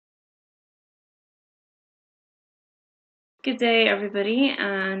Good day, everybody,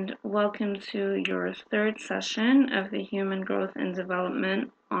 and welcome to your third session of the Human Growth and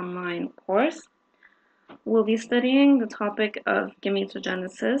Development online course. We'll be studying the topic of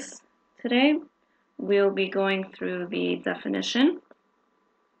gameteogenesis today. We'll be going through the definition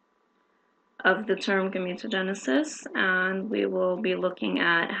of the term gameteogenesis, and we will be looking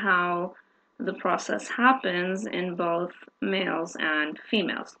at how the process happens in both males and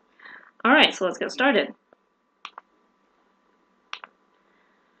females. All right, so let's get started.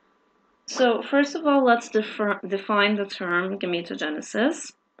 So first of all, let's define the term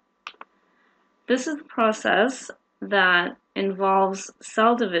gameteogenesis. This is the process that involves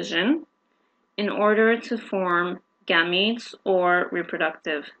cell division in order to form gametes or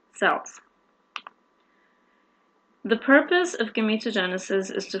reproductive cells. The purpose of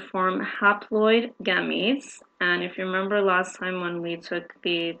gameteogenesis is to form haploid gametes, and if you remember last time when we took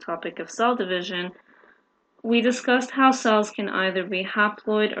the topic of cell division, we discussed how cells can either be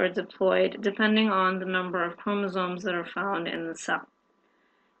haploid or diploid depending on the number of chromosomes that are found in the cell.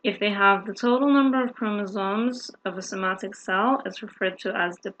 If they have the total number of chromosomes of a somatic cell, it's referred to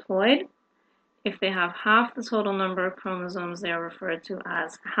as diploid. If they have half the total number of chromosomes, they are referred to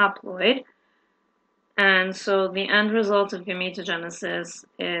as haploid. And so the end result of gameteogenesis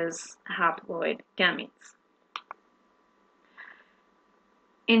is haploid gametes.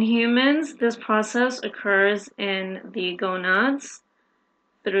 In humans, this process occurs in the gonads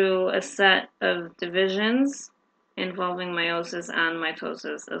through a set of divisions involving meiosis and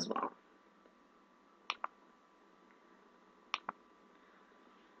mitosis as well.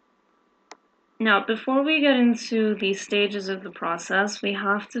 Now, before we get into the stages of the process, we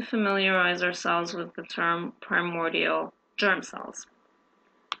have to familiarize ourselves with the term primordial germ cells.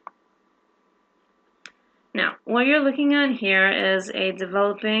 Now, what you're looking at here is a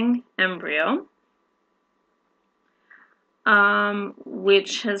developing embryo,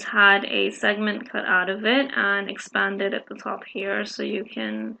 which has had a segment cut out of it and expanded at the top here so you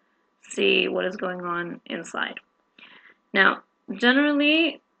can see what is going on inside. Now,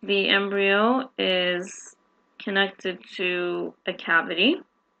 generally, the embryo is connected to a cavity,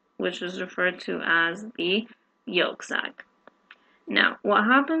 which is referred to as the yolk sac. Now, what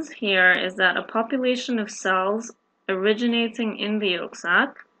happens here is that a population of cells originating in the yolk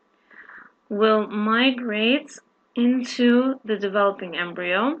sac will migrate into the developing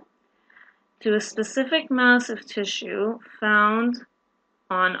embryo to a specific mass of tissue found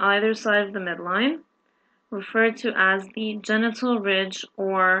on either side of the midline, referred to as the genital ridge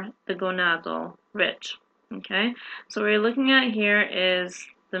or the gonadal ridge. Okay, so what you're looking at here is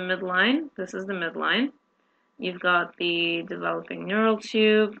the midline. This is the midline. You've got the developing neural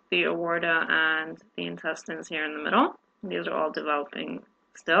tube, the aorta, and the intestines here in the middle. These are all developing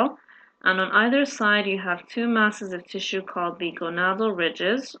still. And on either side, you have two masses of tissue called the gonadal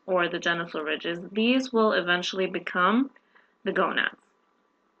ridges or the genital ridges. These will eventually become the gonads.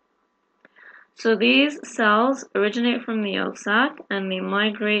 So these cells originate from the yolk sac and they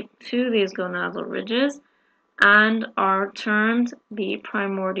migrate to these gonadal ridges and are termed the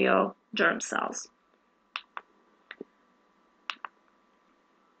primordial germ cells.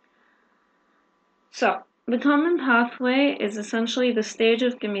 So, the common pathway is essentially the stage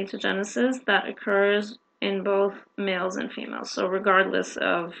of gameteogenesis that occurs in both males and females. So regardless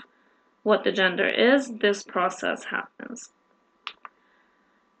of what the gender is, this process happens.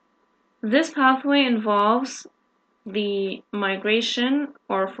 This pathway involves the migration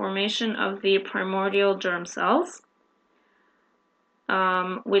or formation of the primordial germ cells,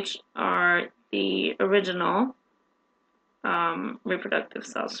 which are the original reproductive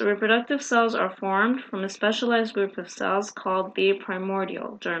cells. So reproductive cells are formed from a specialized group of cells called the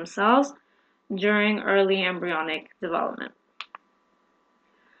primordial germ cells during early embryonic development.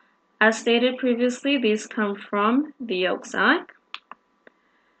 As stated previously, these come from the yolk sac,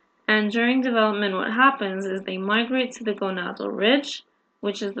 and during development what happens is they migrate to the gonadal ridge,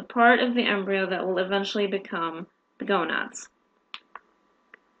 which is the part of the embryo that will eventually become the gonads.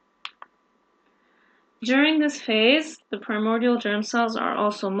 During this phase, the primordial germ cells are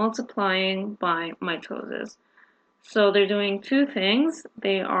also multiplying by mitosis. So they're doing two things.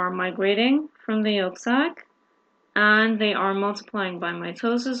 They are migrating from the yolk sac and they are multiplying by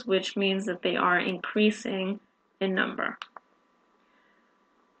mitosis, which means that they are increasing in number.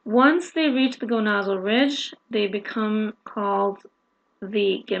 Once they reach the gonadal ridge, they become called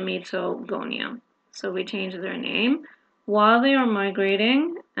the gametogonia. So we change their name. While they are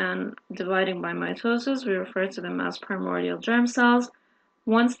migrating and dividing by mitosis, we refer to them as primordial germ cells.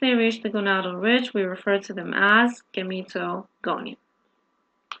 Once they reach the gonadal ridge, we refer to them as gametogonia.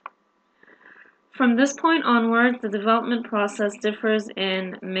 From this point onward, the development process differs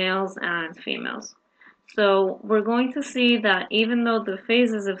in males and females. So we're going to see that even though the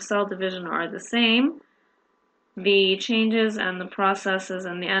phases of cell division are the same, the changes and the processes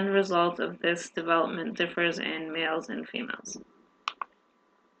and the end result of this development differs in males and females.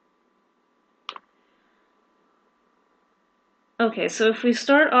 Okay, so if we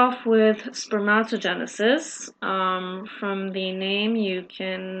start off with spermatogenesis, from the name you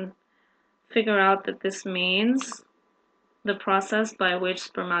can figure out that this means the process by which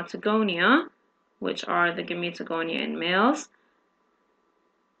spermatogonia, which are the gametogonia in males,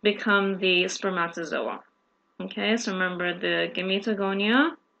 become the spermatozoa. Okay, so remember the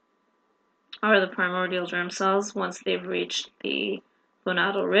gametogonia are the primordial germ cells once they've reached the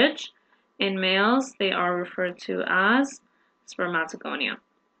gonadal ridge. In males, they are referred to as spermatogonia.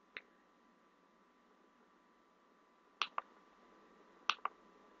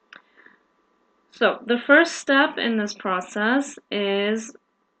 So the first step in this process is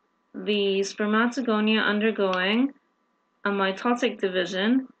the spermatogonia undergoing a mitotic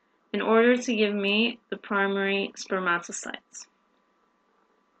division in order to give me the primary spermatocytes.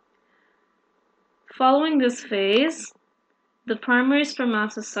 Following this phase, the primary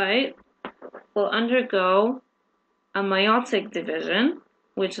spermatocyte will undergo a meiotic division,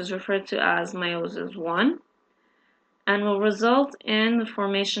 which is referred to as meiosis 1, and will result in the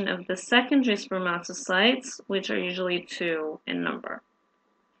formation of the secondary spermatocytes, which are usually 2 in number.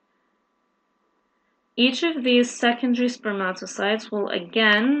 Each of these secondary spermatocytes will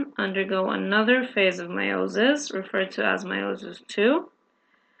again undergo another phase of meiosis, referred to as meiosis 2,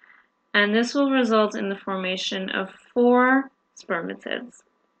 and this will result in the formation of 4 spermatids.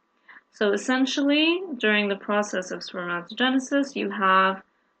 So essentially, during the process of spermatogenesis, you have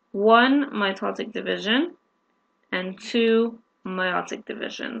 1 mitotic division and 2 meiotic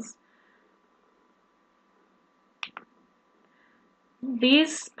divisions.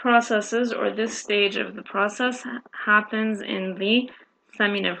 These processes, or this stage of the process, happens in the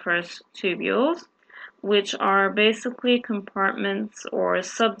seminiferous tubules, which are basically compartments or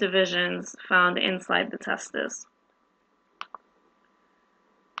subdivisions found inside the testis.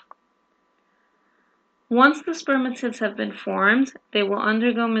 Once the spermatids have been formed, they will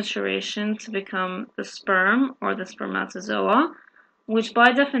undergo maturation to become the sperm or the spermatozoa, which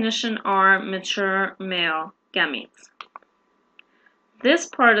by definition are mature male gametes. This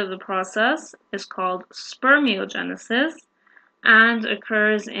part of the process is called spermiogenesis and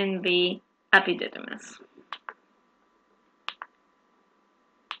occurs in the epididymis.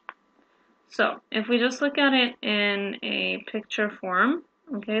 So, if we just look at it in a picture form,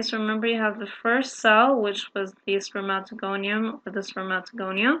 okay, so remember you have the first cell, which was the spermatogonium or the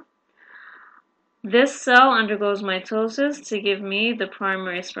spermatogonia. This cell undergoes mitosis to give me the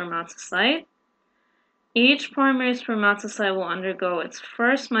primary spermatocyte. Each primary spermatocyte will undergo its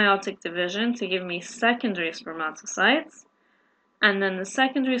first meiotic division to give me secondary spermatocytes, and then the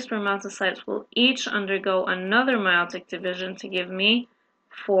secondary spermatocytes will each undergo another meiotic division to give me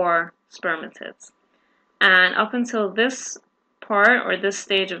 4 spermatids. And up until this part, or this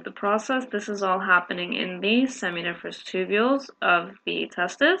stage of the process, this is all happening in the seminiferous tubules of the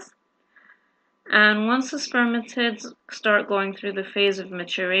testis. And once the spermatids start going through the phase of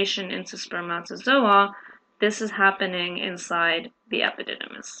maturation into spermatozoa, this is happening inside the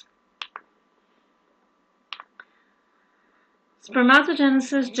epididymis.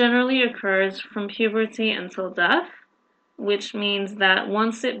 Spermatogenesis generally occurs from puberty until death, which means that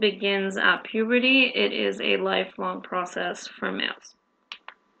once it begins at puberty, it is a lifelong process for males.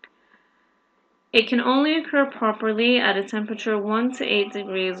 It can only occur properly at a temperature 1 to 8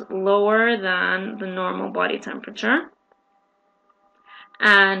 degrees lower than the normal body temperature.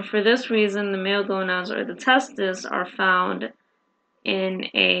 And for this reason, the male gonads or the testes are found in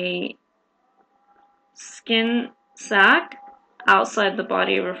a skin sac outside the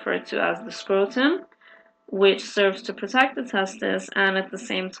body referred to as the scrotum, which serves to protect the testis and at the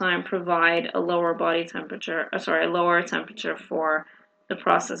same time provide a lower body temperature, a lower temperature for the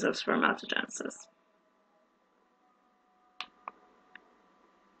process of spermatogenesis.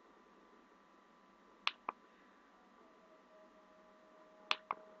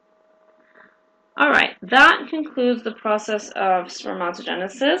 Alright, that concludes the process of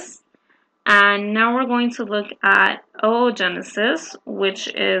spermatogenesis. And now we're going to look at oogenesis, which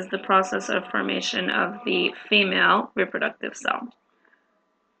is the process of formation of the female reproductive cell.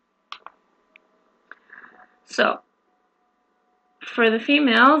 So, for the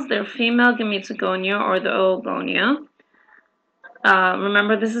females, their female gametogonia or the oogonia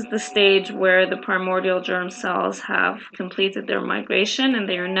Remember, this is the stage where the primordial germ cells have completed their migration and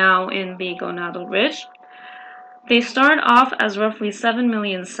they are now in the gonadal ridge. They start off as roughly 7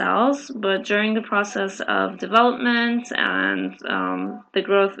 million cells, but during the process of development and the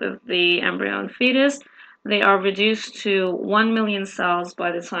growth of the embryo and fetus, they are reduced to 1 million cells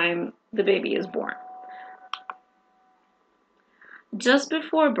by the time the baby is born. Just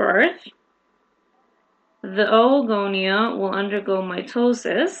before birth, the oogonia will undergo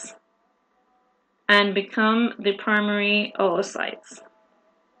mitosis and become the primary oocytes.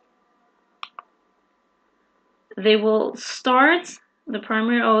 The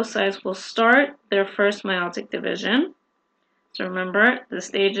primary oocytes will start their first meiotic division. So remember, the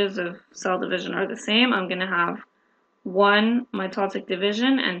stages of cell division are the same. I'm going to have 1 mitotic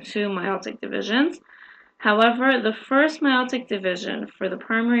division and 2 meiotic divisions. However, the first meiotic division for the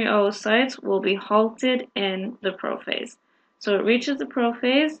primary oocytes will be halted in the prophase. So it reaches the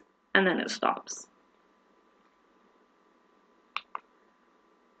prophase and then it stops.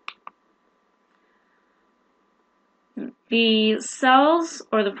 The cells,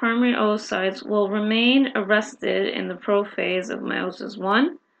 or the primary oocytes, will remain arrested in the prophase of meiosis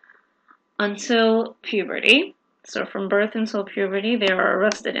 1 until puberty. So from birth until puberty, they are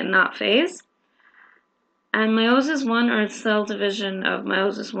arrested in that phase. And meiosis 1, or cell division of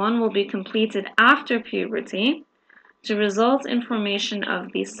meiosis 1, will be completed after puberty to result in formation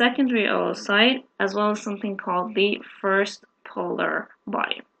of the secondary oocyte, as well as something called the first polar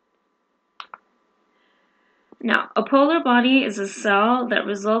body. Now, a polar body is a cell that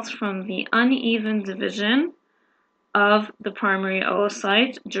results from the uneven division of the primary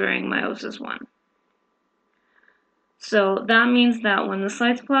oocyte during meiosis 1. So that means that when the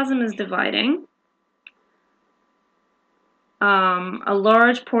cytoplasm is dividing, a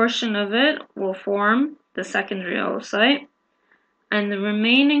large portion of it will form the secondary oocyte, and the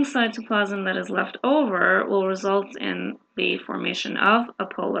remaining cytoplasm that is left over will result in the formation of a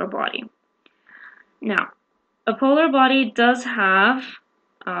polar body. Now, a polar body does have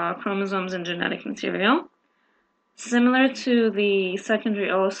chromosomes and genetic material. Similar to the secondary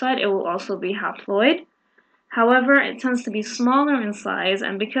oocyte, it will also be haploid. However, it tends to be smaller in size,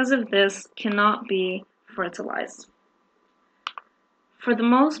 and because of this, cannot be fertilized. For the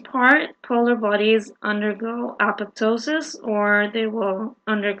most part, polar bodies undergo apoptosis, or they will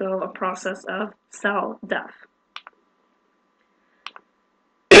undergo a process of cell death.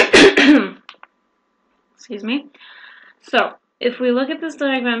 Excuse me. So, if we look at this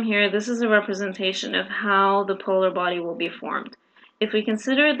diagram here, this is a representation of how the polar body will be formed. If we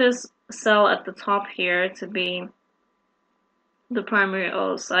consider this cell at the top here to be the primary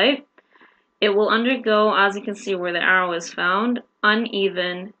oocyte, it will undergo, as you can see where the arrow is found,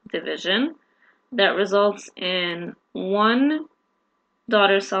 uneven division that results in one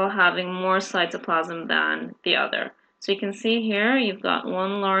daughter cell having more cytoplasm than the other. So you can see here you've got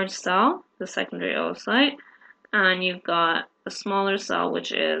one large cell, the secondary oocyte, and you've got a smaller cell,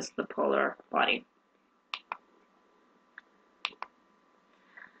 which is the polar body.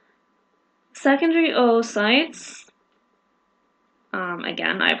 Secondary oocytes,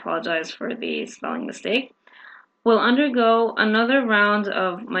 again, I apologize for the spelling mistake, will undergo another round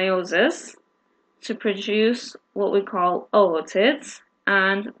of meiosis to produce what we call ootids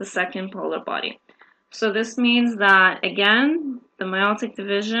and the second polar body. So this means that, again, the meiotic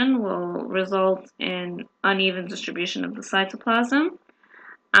division will result in uneven distribution of the cytoplasm,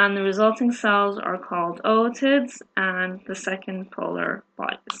 and the resulting cells are called ootids and the second polar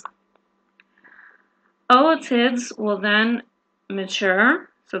bodies. Ootids will then mature,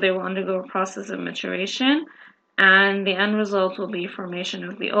 so they will undergo a process of maturation, and the end result will be formation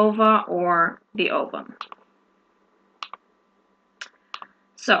of the ova or the ovum.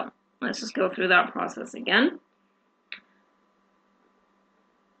 So let's just go through that process again.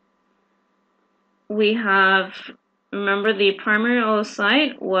 We have, remember, the primary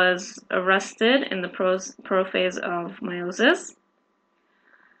oocyte was arrested in the prophase of meiosis.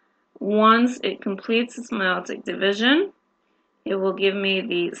 Once it completes its meiotic division, it will give me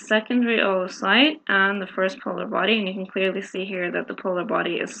the secondary oocyte and the first polar body, and you can clearly see here that the polar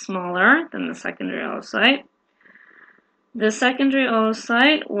body is smaller than the secondary oocyte. The secondary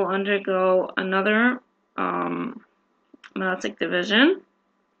oocyte will undergo another meiotic division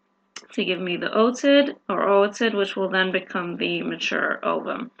to give me the otid or ootid, which will then become the mature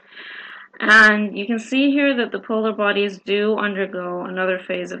ovum. And you can see here that the polar bodies do undergo another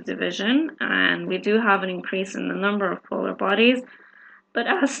phase of division, and we do have an increase in the number of polar bodies. But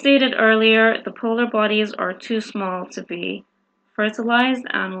as stated earlier, the polar bodies are too small to be fertilized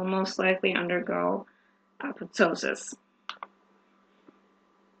and will most likely undergo apoptosis.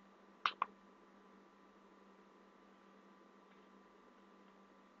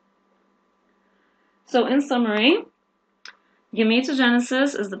 So in summary,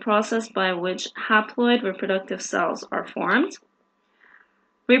 gameteogenesis is the process by which haploid reproductive cells are formed.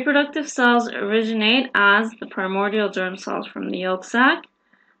 Reproductive cells originate as the primordial germ cells from the yolk sac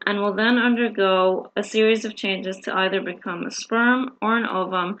and will then undergo a series of changes to either become a sperm or an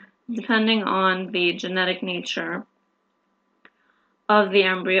ovum, depending on the genetic nature of the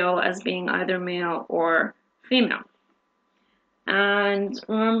embryo as being either male or female. And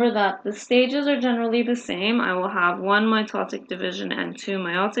remember that the stages are generally the same. I will have one mitotic division and two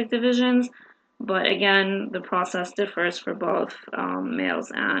meiotic divisions, but again, the process differs for both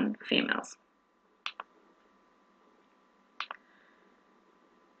males and females.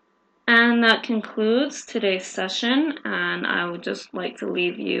 And that concludes today's session, and I would just like to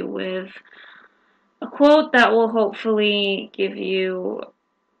leave you with a quote that will hopefully give you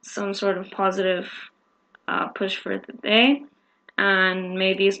some sort of positive push for the day. And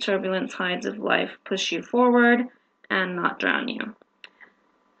may these turbulent tides of life push you forward and not drown you.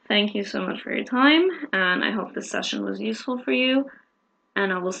 Thank you so much for your time, and I hope this session was useful for you,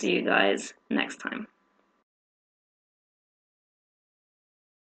 and I will see you guys next time.